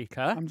No.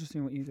 breaker, I'm just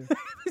doing what you do. if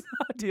it's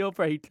not a deal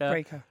breaker,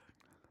 Breaker.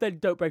 then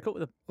don't break up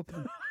with them. Up with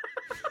them.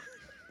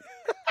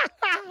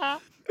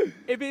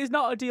 If it is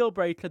not a deal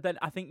breaker, then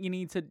I think you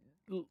need to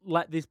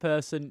let this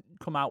person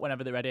come out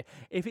whenever they're ready.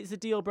 If it's a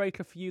deal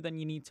breaker for you, then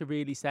you need to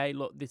really say,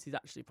 look, this is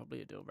actually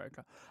probably a deal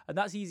breaker. And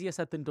that's easier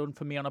said than done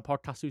for me on a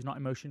podcast who's not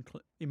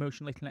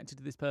emotionally connected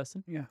to this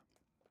person. Yeah.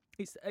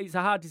 It's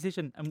a hard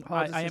decision, and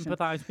Hard I decision.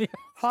 empathise with you.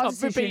 Hard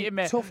Stop repeating decision,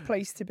 me. tough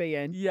place to be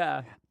in.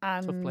 Yeah,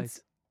 And tough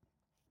place.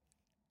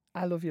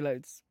 I love you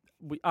loads.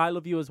 I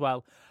love you as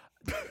well.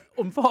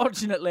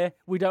 Unfortunately,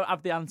 we don't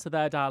have the answer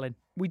there, darling.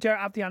 We don't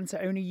have the answer.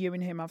 Only you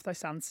and him have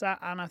this answer.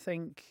 And I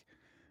think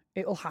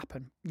it'll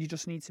happen. You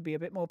just need to be a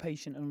bit more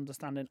patient and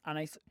understanding. And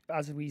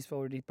as we've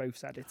already both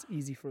said, it's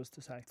easy for us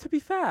to say. To be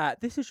fair,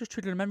 this is just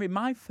triggering a memory.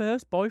 My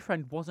first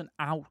boyfriend wasn't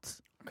out.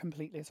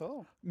 Completely at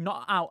all.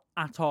 Not out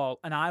at all,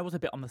 and I was a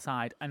bit on the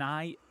side. And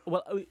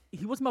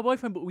he wasn't my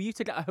boyfriend, but we used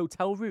to get a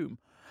hotel room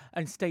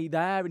and stay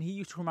there, and he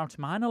used to come around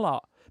to mine a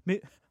lot. My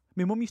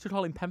mum used to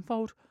call him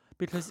Penfold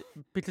because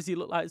he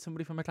looked like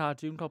somebody from a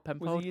cartoon called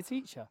Penfold. Was he your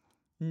teacher?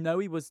 No,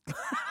 he was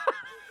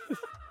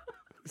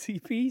Was he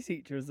a PE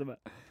teacher or something?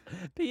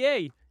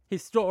 PE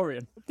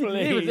historian. He was a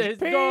Please,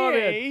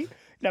 historian. PE?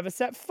 Never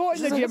set foot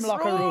in the gym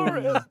locker room.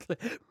 Exactly.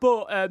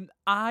 But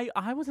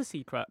I was a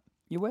secret.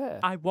 You were?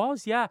 I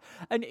was, yeah.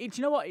 And do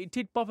you know what? It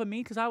did bother me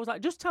because I was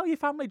like, just tell your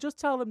family, just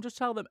tell them.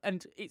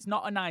 And it's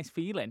not a nice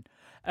feeling.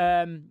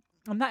 And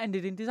that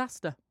ended in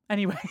disaster.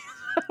 Anyway,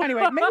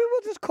 Anyway, maybe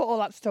we'll just cut all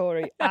that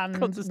story and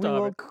Cut the we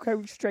story. will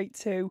go straight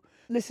to.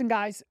 Listen,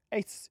 guys,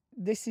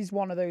 this is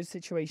one of those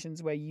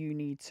situations where you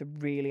need to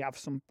really have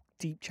some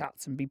deep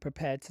chats and be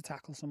prepared to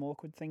tackle some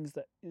awkward things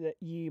that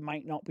you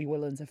might not be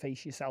willing to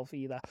face yourself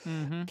either.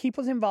 Mm-hmm. Keep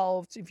us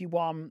involved if you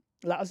want.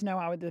 Let us know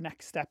how the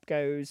next step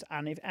goes.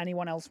 And if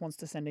anyone else wants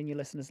to send in your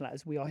listeners'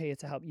 letters, we are here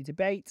to help you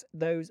debate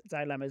those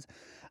dilemmas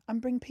and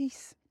bring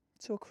peace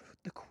to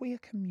the queer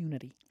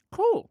community.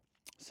 Cool.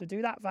 So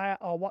do that via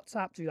our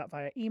WhatsApp, do that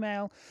via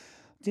email,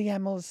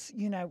 DM us,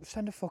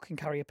 send a fucking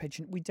carrier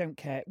pigeon. We don't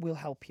care. We'll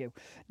help you.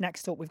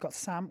 Next up, we've got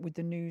Sam with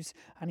the news,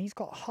 and he's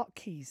got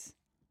hotkeys,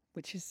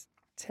 which is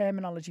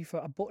terminology for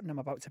a button I'm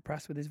about to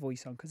press with his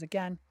voice on. Because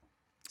again,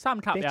 Sam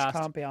can't be bitch asked.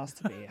 can't be asked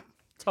to be here.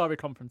 Tory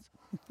conference.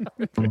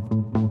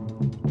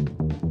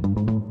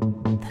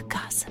 The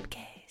Gossip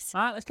Case.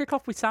 All right, let's kick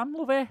off with Sam,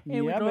 lovey.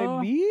 Here we Yeah, go.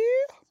 baby.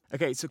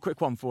 Okay, so quick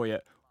one for you.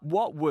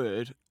 What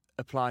word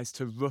applies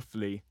to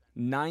roughly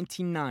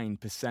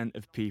 99%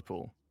 of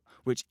people,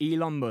 which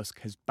Elon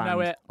Musk has Know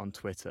banned it. on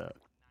Twitter?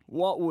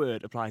 What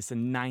word applies to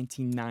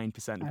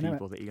 99% I of know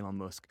people that Elon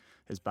Musk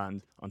has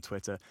banned on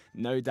Twitter?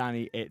 No,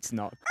 Danny, it's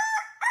not.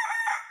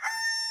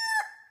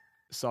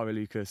 Sorry,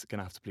 Lucas,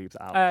 gonna have to bleep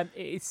that out.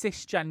 It's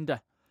cisgender.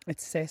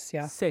 It's cis,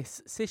 yeah.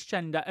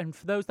 Cisgender. And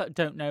for those that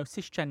don't know,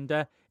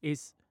 cisgender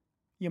is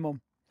Your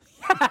mum.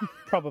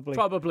 Probably.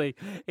 probably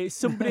it's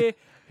somebody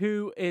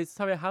who is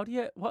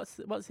what's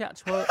the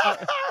actual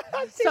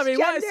sorry,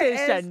 what is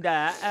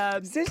cisgender?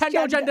 Kendall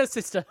Cisgender- Jenner's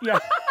sister. Yeah.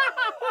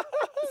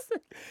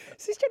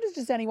 Cisgender is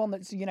just anyone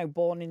that's,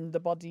 born in the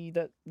body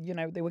that,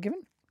 they were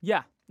given.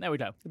 Yeah, there we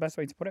go. The best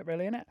way to put it,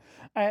 really, isn't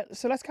it?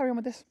 So let's carry on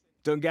with this.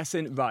 Done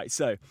guessing? Right,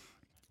 so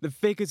the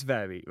figures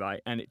vary,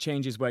 right, and it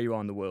changes where you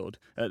are in the world.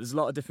 There's a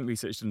lot of different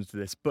research done into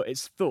this, but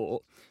it's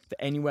thought that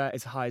anywhere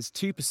as high as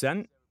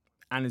 2%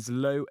 and as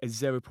low as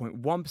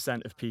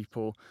 0.1% of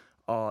people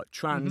are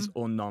trans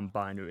or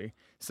non-binary.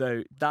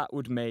 So that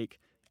would make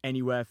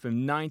anywhere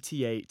from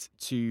 98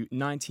 to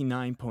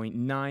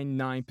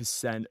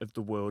 99.99% of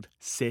the world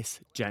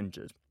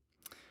cisgendered.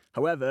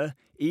 However,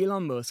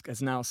 Elon Musk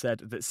has now said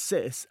that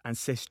cis and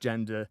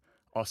cisgender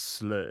are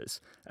slurs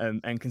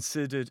and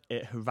considered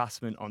it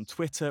harassment on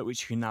Twitter,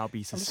 which can now be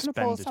I'm just going to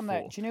suspended pause on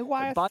there. for. Do you know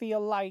why But I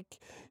feel like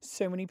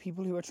so many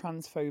people who are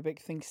transphobic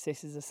think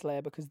cis is a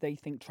slur? Because they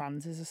think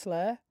trans is a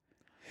slur.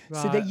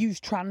 So they use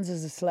trans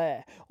as a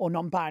slur or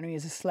non-binary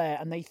as a slur,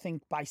 and they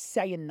think by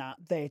saying that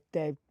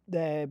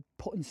they're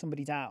putting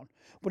somebody down.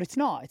 But it's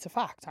not. It's a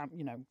fact.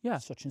 Yeah.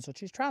 Such and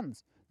such is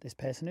trans. This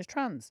person is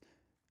trans.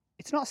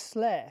 It's not a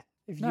slur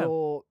if No.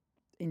 your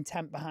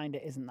intent behind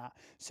it isn't that.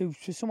 So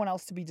for someone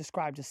else to be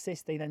described as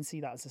cis, they then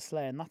see that as a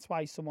slur, and that's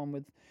why someone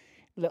with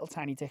little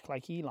tiny dick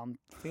like Elon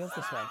feels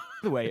this way. By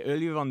the way,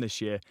 earlier on this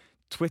year,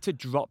 Twitter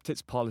dropped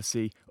its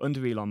policy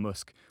under Elon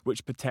Musk,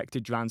 which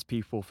protected trans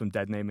people from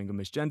dead naming and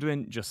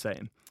misgendering, just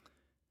saying.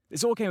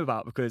 This all came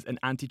about because an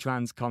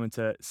anti-trans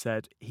commenter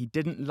said he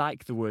didn't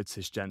like the word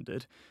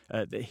cisgendered,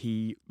 that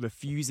he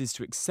refuses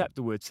to accept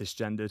the word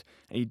cisgendered,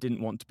 and he didn't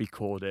want to be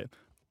called it.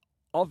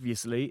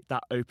 Obviously,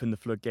 that opened the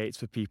floodgates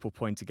for people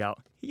pointing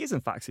out he is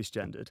in fact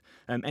cisgendered,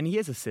 and he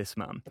is a cis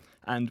man.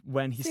 And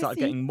when he started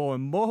Sissy. getting more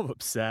and more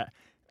upset,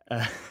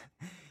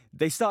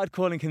 They started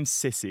calling him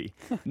Sissy.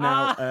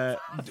 Now,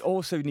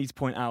 also need to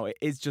point out, it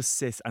is just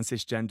cis and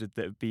cisgendered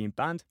that are being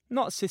banned.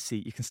 Not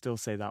Sissy, you can still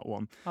say that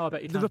one. Oh, I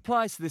bet you The can.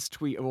 replies to this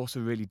tweet are also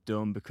really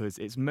dumb because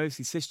it's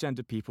mostly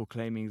cisgendered people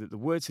claiming that the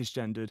word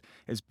cisgendered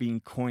has been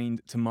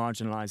coined to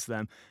marginalise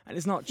them. And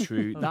it's not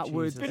true. That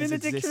word Jesus. Been has in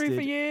the dictionary for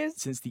existed years.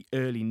 since the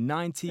early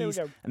 90s.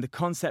 go. And the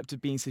concept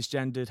of being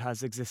cisgendered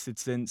has existed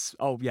since,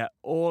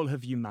 all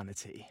of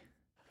humanity.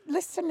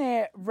 Listen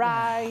here,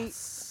 right?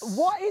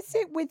 What is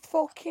it with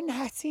fucking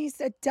hetties?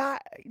 They're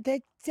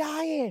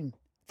dying.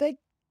 They're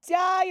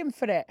dying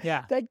for it.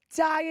 Yeah. They're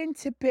dying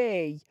to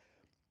be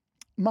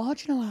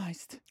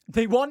marginalised.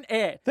 They want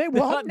it. They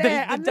want it.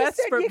 They're And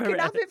listen, desperate you for can it.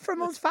 have it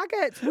from us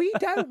faggots. We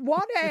don't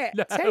want it.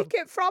 No. Take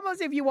it from us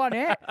if you want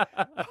it.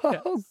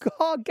 Oh,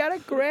 God, get a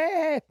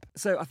grip.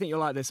 So I think you'll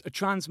like this. A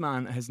trans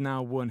man has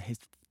now won his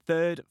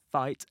third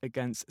fight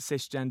against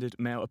cisgendered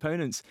male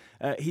opponents.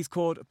 He's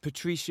called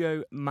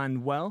Patricio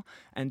Manuel,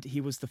 and he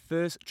was the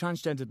first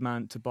transgendered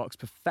man to box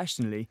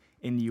professionally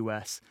in the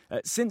US.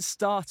 Since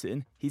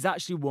starting, he's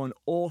actually won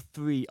all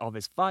 3 of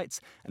his fights,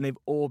 and they've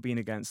all been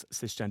against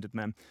cisgendered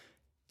men.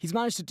 He's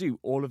managed to do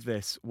all of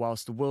this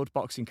whilst the World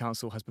Boxing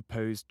Council has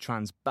proposed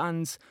trans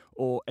bans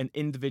or an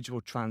individual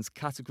trans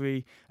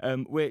category,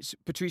 which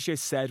Patricio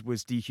said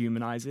was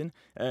dehumanising.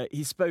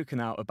 He's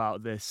spoken out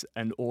about this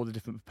and all the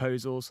different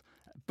proposals.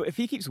 But if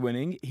he keeps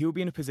winning, he'll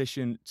be in a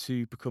position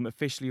to become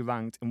officially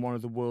ranked in one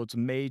of the world's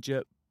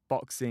major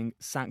boxing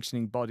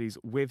sanctioning bodies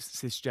with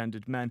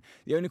cisgendered men.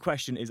 The only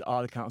question is,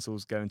 are the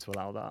councils going to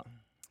allow that?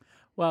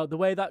 Well, the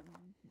way that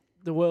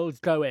the world's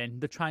going,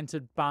 they're trying to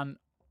ban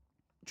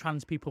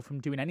trans people from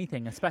doing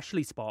anything,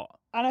 especially sport.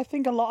 And I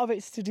think a lot of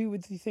it's to do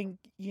with,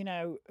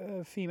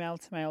 female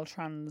to male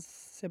trans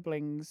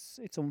siblings,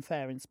 it's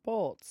unfair in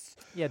sports.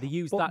 Yeah, they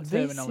use But that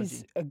terminology. this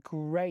is a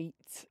great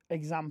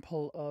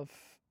example of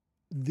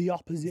the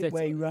opposite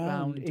way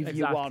round, if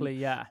exactly,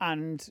 you want. yeah.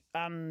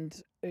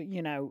 And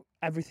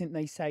everything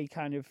they say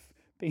kind of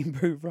being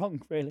proved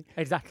wrong, really.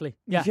 Exactly.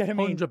 You Yeah, know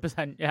what I mean?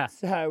 100%, yeah.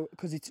 So,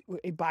 because it's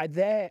by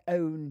their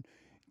own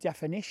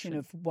definition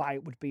of why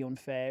it would be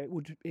unfair,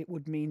 it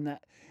would mean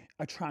that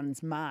a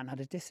trans man had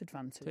a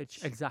disadvantage.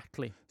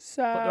 Exactly.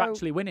 So, But they're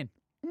actually winning.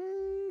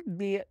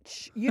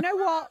 bitch. You know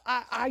what?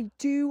 I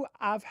do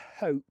have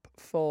hope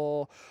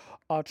for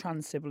our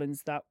trans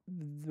siblings that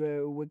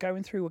we're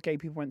going through what gay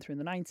people went through in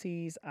the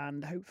 90s,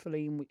 and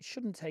hopefully it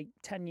shouldn't take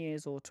 10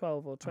 years or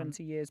 12 or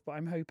 20 years, but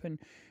I'm hoping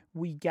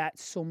we get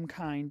some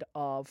kind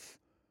of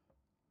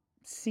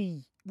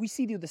we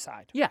see the other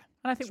side. Yeah,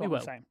 and I think That's we what will.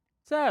 I'm saying.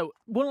 So,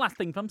 one last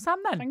thing from Sam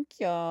then. Thank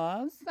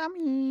you,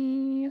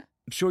 Sammy.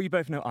 I'm sure you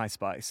both know Ice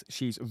Spice.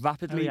 She's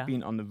rapidly yeah.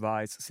 been on the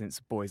rise since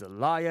Boys a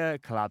Liar,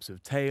 collabs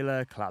with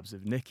Taylor, collabs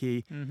with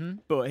Nicki. Mm-hmm.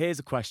 But here's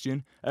a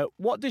question.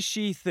 What does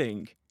she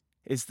think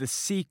is the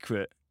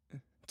secret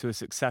to a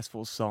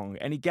successful song?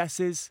 Any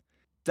guesses?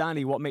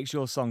 Danny, what makes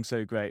your song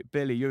so great?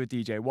 Billy, you're a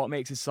DJ. What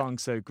makes a song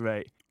so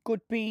great?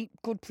 Good beat,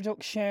 good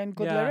production,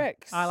 good Yeah.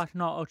 lyrics. I like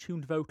an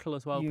auto-tuned vocal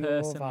as well, You're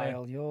personally.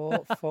 vile. You're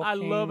fucking I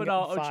love an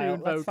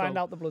auto-tuned vile. Let's find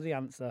vocal. out the bloody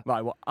answer.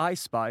 Right, well,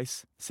 Ice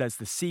Spice says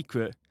the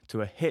secret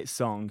to a hit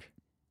song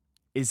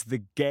is the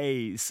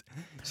gays.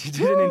 She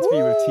did an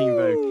interview with Teen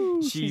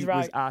Vogue. She She's was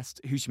right.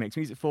 asked who she makes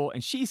music for,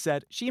 and she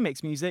said she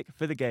makes music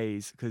for the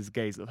gays because the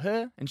gays love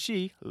her and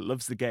she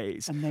loves the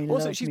gays. And they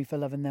Also, love she's me for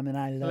loving them, and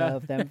I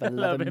love them for loving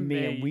loving me,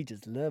 me. and we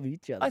just love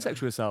each other. bisexual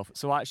herself,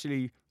 so I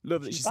actually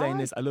love that she's saying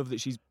this. I love that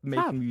she's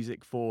making Fab.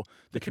 music for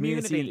the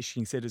community. community, and that she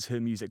considers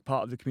her music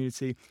part of the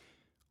community.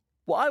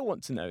 What I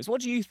want to know is, what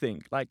do you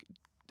think? Like,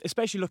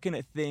 especially looking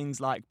at things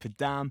like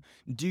Padam,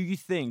 do you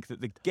think that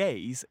the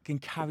gays can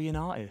carry an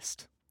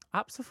artist?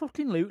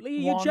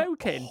 Absolutely. Are you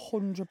joking?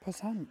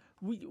 100%.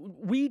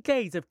 We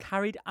gays have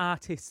carried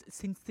artists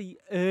since the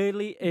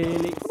early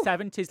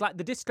 70s, like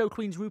the disco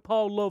queens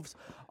RuPaul loves,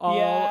 all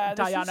Yeah,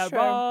 this is Diana true.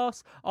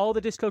 Ross, all the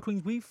disco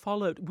queens we've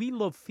followed. We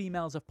love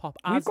females of pop.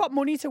 We've as- got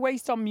money to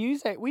waste on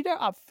music. We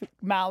don't have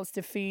mouths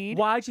to feed.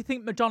 Why do you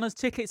think Madonna's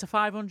tickets are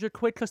 500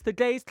 quid? Because the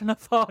gays can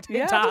afford it,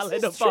 Yeah, darling,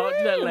 this is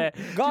unfortunately.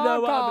 true. Do you know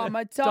what I Gaga, mean?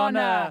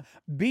 Madonna,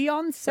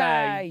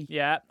 Beyonce.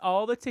 Yeah,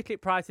 all the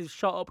ticket prices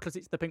shot up because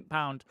it's the pink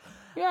pound.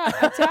 Yeah,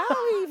 Adele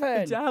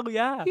even. Adele,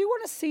 yeah. You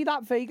want to see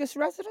that Vegas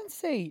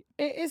residency?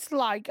 It is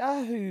like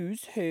a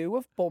who's who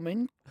of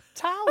bumming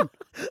town.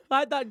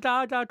 Like that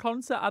Gaga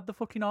concert had the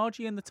fucking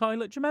orgy in the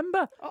toilet. Do you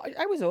remember?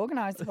 I was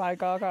organised by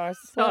Gaga. I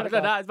swear No, to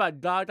God. that's by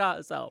Gaga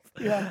herself.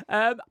 Yeah.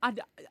 Did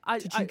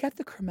Did you get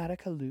the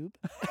Chromatica lube?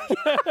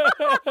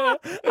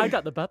 I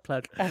got the butt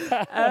plug.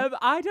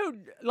 I don't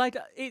like.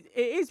 It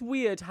is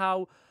weird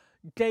how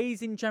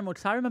gays in general.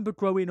 Because I remember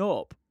growing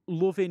up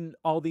loving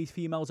all these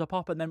females of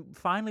pop, and then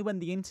finally when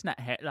the internet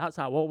hit, that's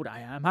how old I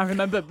am. I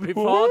remember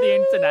before the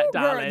internet,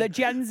 darling. The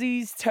Gen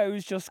Z's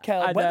toes just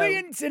curled. I When know. the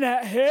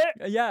internet hit.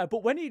 Yeah,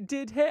 but when it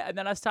did hit, and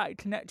then I started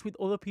to connect with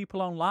other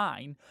people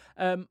online,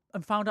 and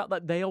found out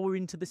that they all were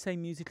into the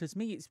same music as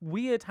me. It's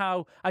weird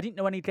how I didn't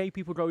know any gay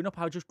people growing up.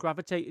 I just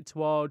gravitated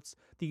towards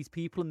these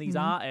people and these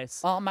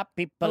artists. All my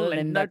people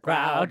in the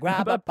crowd,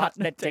 grab a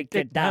partner, take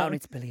it down.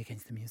 It's Billy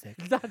against the music.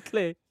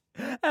 Exactly.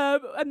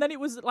 And then it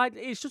was like,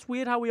 it's just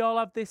weird how we all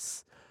have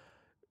this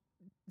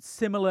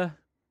similar,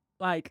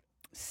 like,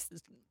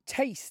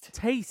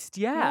 Taste.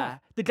 yeah.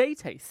 The gay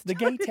taste. The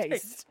gay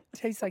taste.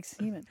 Tastes like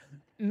semen.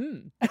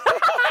 Mm.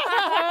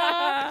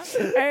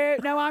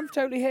 No, I'm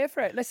totally here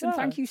for it. Listen,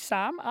 thank you,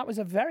 Sam. That was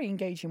a very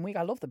engaging week.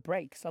 I love the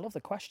breaks. I love the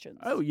questions.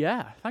 Oh,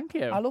 yeah. Thank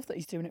you. I love that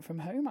he's doing it from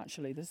home,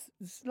 actually. There's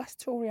less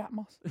Tory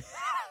atmosphere.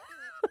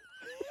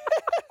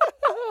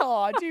 Oh,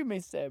 I do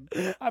miss him.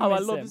 I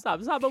love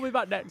Sam. Sam will be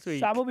back next week.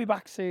 Sam will be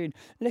back soon.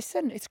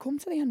 Listen, it's come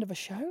to the end of a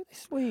show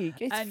this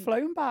week. It's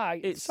flown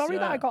by. Sorry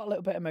that I got a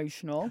little bit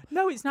emotional.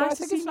 No, it's nice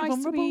to see you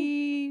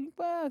vulnerable.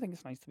 Well, I think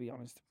it's nice to be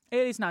honest.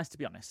 It is nice to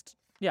be honest.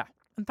 Yeah.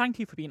 And thank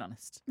you for being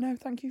honest. No,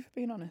 thank you for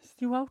being honest.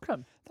 You're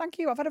welcome. Thank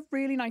you. I've had a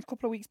really nice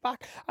couple of weeks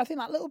back. I think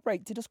that little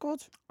break did us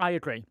good. I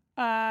agree.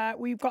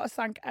 We've got to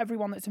thank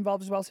everyone that's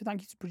involved as well. So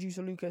thank you to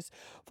producer Lucas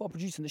for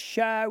producing the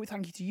show.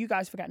 Thank you to you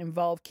guys for getting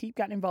involved. Keep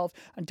getting involved.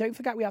 And don't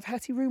forget, we have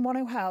Hetty Room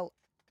 10 Hell.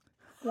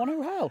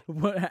 10 Hell.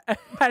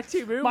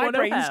 Hetty Room 10 My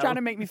brain's Hell. trying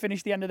to make me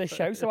finish the end of this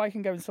show so I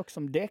can go and suck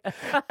some dick.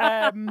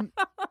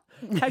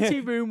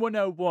 Hetty Room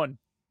 101.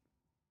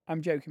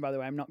 I'm joking, by the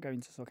way. I'm not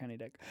going to suck any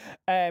dick.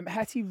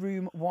 Hetty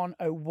Room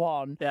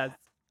 101. Yes.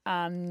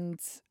 And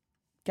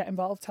get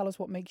involved. Tell us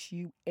what makes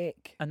you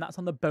ick. And that's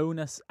on the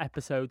bonus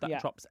episode that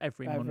drops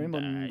every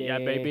Monday. Yeah,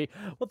 baby.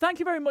 Well, thank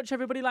you very much,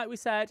 everybody, like we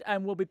said.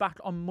 And we'll be back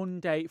on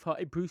Monday for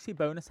a Brucey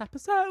bonus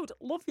episode.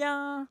 Love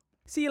ya.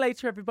 See you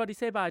later, everybody.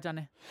 Say bye,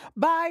 Danny.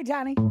 Bye,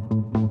 Danny.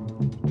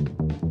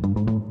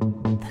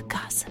 The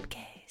Gossip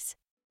Gaze.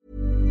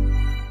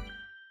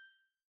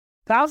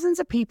 Thousands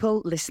of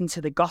people listen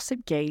to The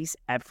Gossip Gaze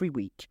every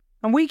week,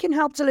 and we can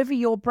help deliver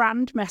your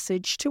brand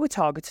message to a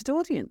targeted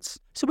audience.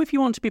 So if you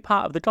want to be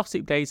part of The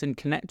Gossip Gaze and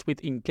connect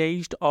with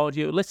engaged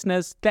audio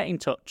listeners, get in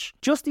touch.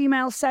 Just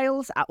email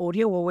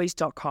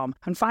sales@audioalways.com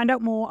and find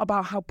out more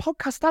about how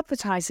podcast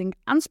advertising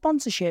and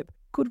sponsorship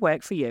could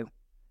work for you.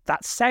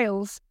 That's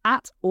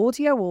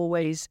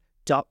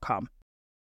sales@audioalways.com.